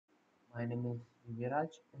My name is Viraj,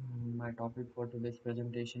 and my topic for today's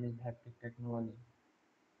presentation is Haptic Technology.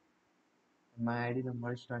 My ID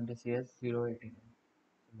number is 20CS089.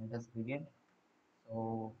 So let us begin.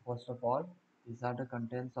 So first of all, these are the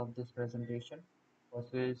contents of this presentation.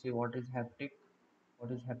 First we will see what is haptic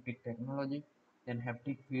technology, then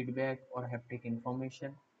haptic feedback or haptic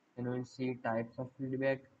information, then we will see types of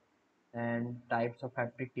feedback and types of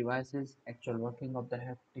haptic devices, actual working of the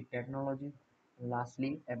haptic technology, and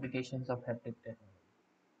lastly applications of haptic technology.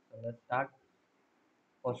 So let's start.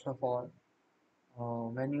 First of all,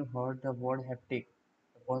 when you heard the word haptic,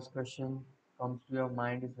 the first question comes to your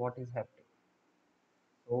mind is what is haptic?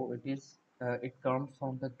 So it comes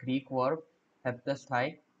from the Greek verb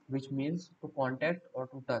haptasthai, which means to contact or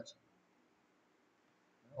to touch.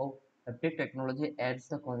 Now, haptic technology adds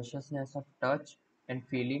the consciousness of touch and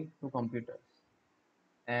feeling to computers.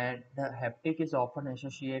 And the haptic is often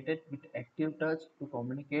associated with active touch to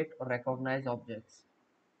communicate or recognize objects.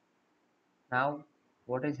 Now,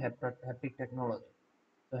 what is haptic technology?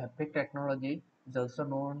 So haptic technology is also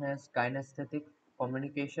known as kinesthetic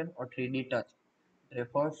communication or 3D touch. It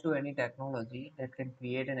refers to any technology that can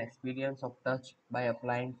create an experience of touch by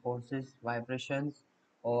applying forces, vibrations,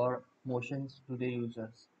 or motions to the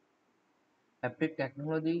users. Haptic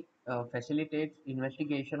technology facilitates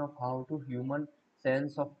investigation of how the human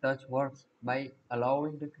sense of touch works by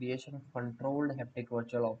allowing the creation of controlled haptic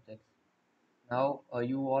virtual objects. Now,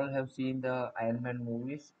 you all have seen the Iron Man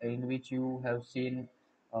movies, in which you have seen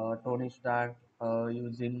Tony Stark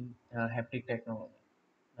using haptic technology.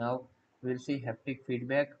 Now, we'll see haptic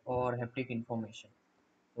feedback or haptic information.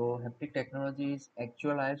 So, haptic technology is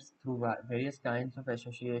actualized through various kinds of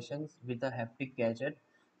associations with a haptic gadget,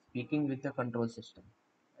 speaking with the control system.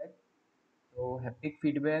 Right? So, haptic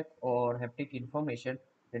feedback or haptic information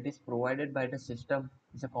that is provided by the system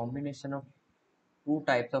is a combination of two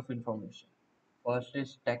types of information. First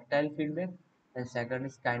is tactile feedback and second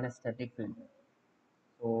is kinesthetic feedback.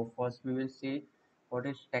 So first we will see what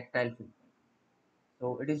is tactile feedback.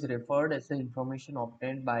 So it is referred as the information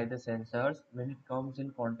obtained by the sensors when it comes in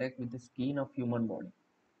contact with the skin of human body.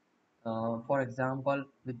 For example,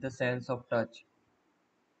 with the sense of touch.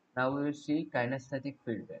 Now we will see kinesthetic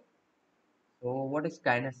feedback. So what is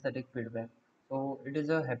kinesthetic feedback? So it is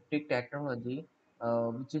a haptic technology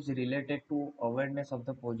which is related to awareness of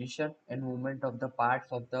the position and movement of the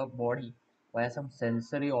parts of the body via some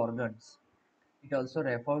sensory organs. It also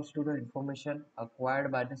refers to the information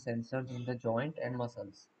acquired by the sensors in the joint and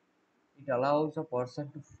muscles. It allows a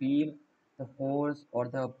person to feel the force or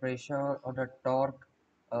the pressure or the torque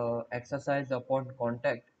exercised upon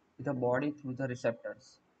contact with the body through the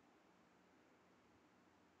receptors.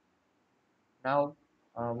 Now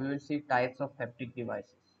we will see types of haptic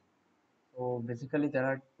devices. So basically there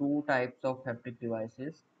are two types of haptic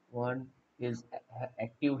devices. One is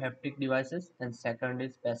active haptic devices and second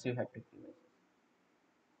is passive haptic devices.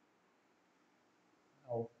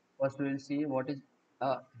 Now first we will see what is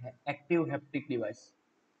a active haptic device.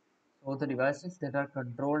 So the devices that are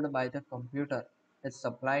controlled by the computer that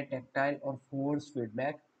supply tactile or force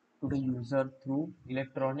feedback to the user through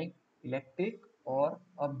electric or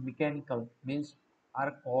a mechanical means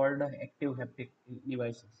are called active haptic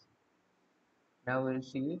devices. Now we'll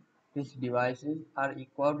see these devices are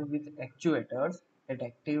equipped with actuators that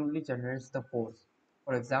actively generates the force.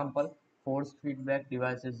 For example, force feedback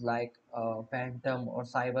devices like Phantom or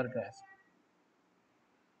Cybergrass.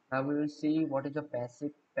 Now we will see what is a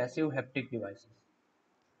passive haptic devices.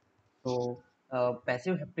 So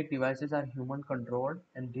passive haptic devices are human controlled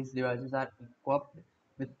and these devices are equipped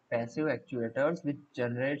with passive actuators which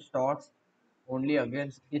generate torques only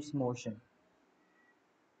against its motion.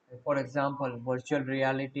 For example, virtual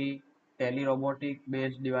reality, telerobotic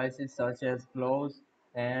based devices such as gloves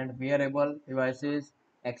and wearable devices,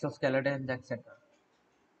 exoskeletons, etc.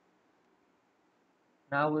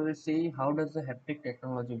 Now we will see how does the haptic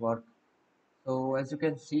technology work. So as you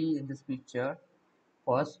can see in this picture,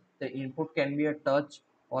 first the input can be a touch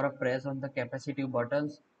or a press on the capacitive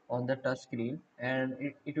buttons on the touch screen and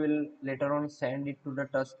it will later on send it to the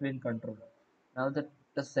touch screen controller. Now the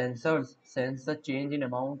sensors sense the change in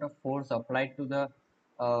amount of force applied to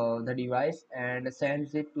the device and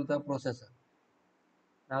sends it to the processor.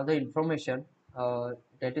 Now the information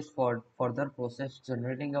that is for further processed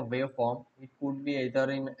generating a waveform. It could be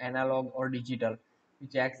either in analog or digital,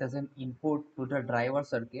 which acts as an input to the driver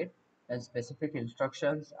circuit, and specific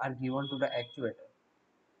instructions are given to the actuator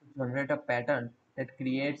to generate a pattern that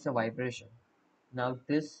creates a vibration. Now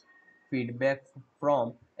this feedback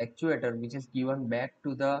from actuator which is given back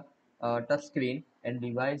to the touch screen and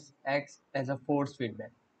device acts as a force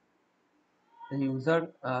feedback.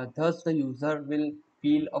 Thus the user will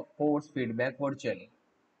feel a force feedback virtually,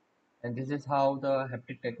 and this is how the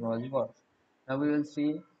haptic technology works. Now we will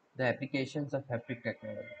see the applications of haptic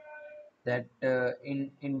technology, that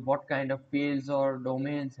in what kind of fields or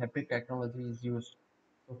domains haptic technology is used.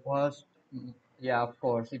 So first, yeah, of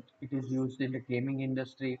course, it is used in the gaming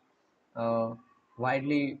industry, uh,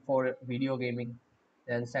 widely for video gaming.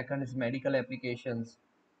 Then second is medical applications,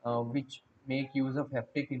 which make use of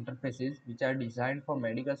haptic interfaces, which are designed for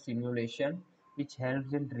medical simulation, which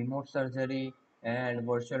helps in remote surgery and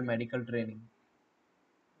virtual medical training.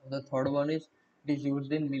 The third one is it is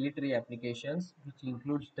used in military applications, which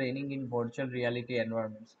includes training in virtual reality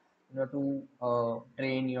environments. To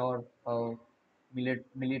train your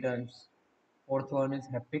militants. Fourth one is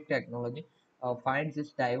haptic technology. Finds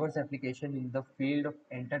its diverse application in the field of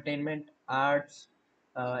entertainment, arts,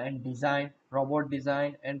 and design, robot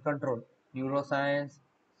design and control, neuroscience,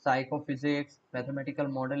 psychophysics, mathematical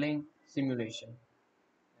modeling, simulation.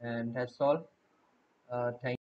 And that's all. Thank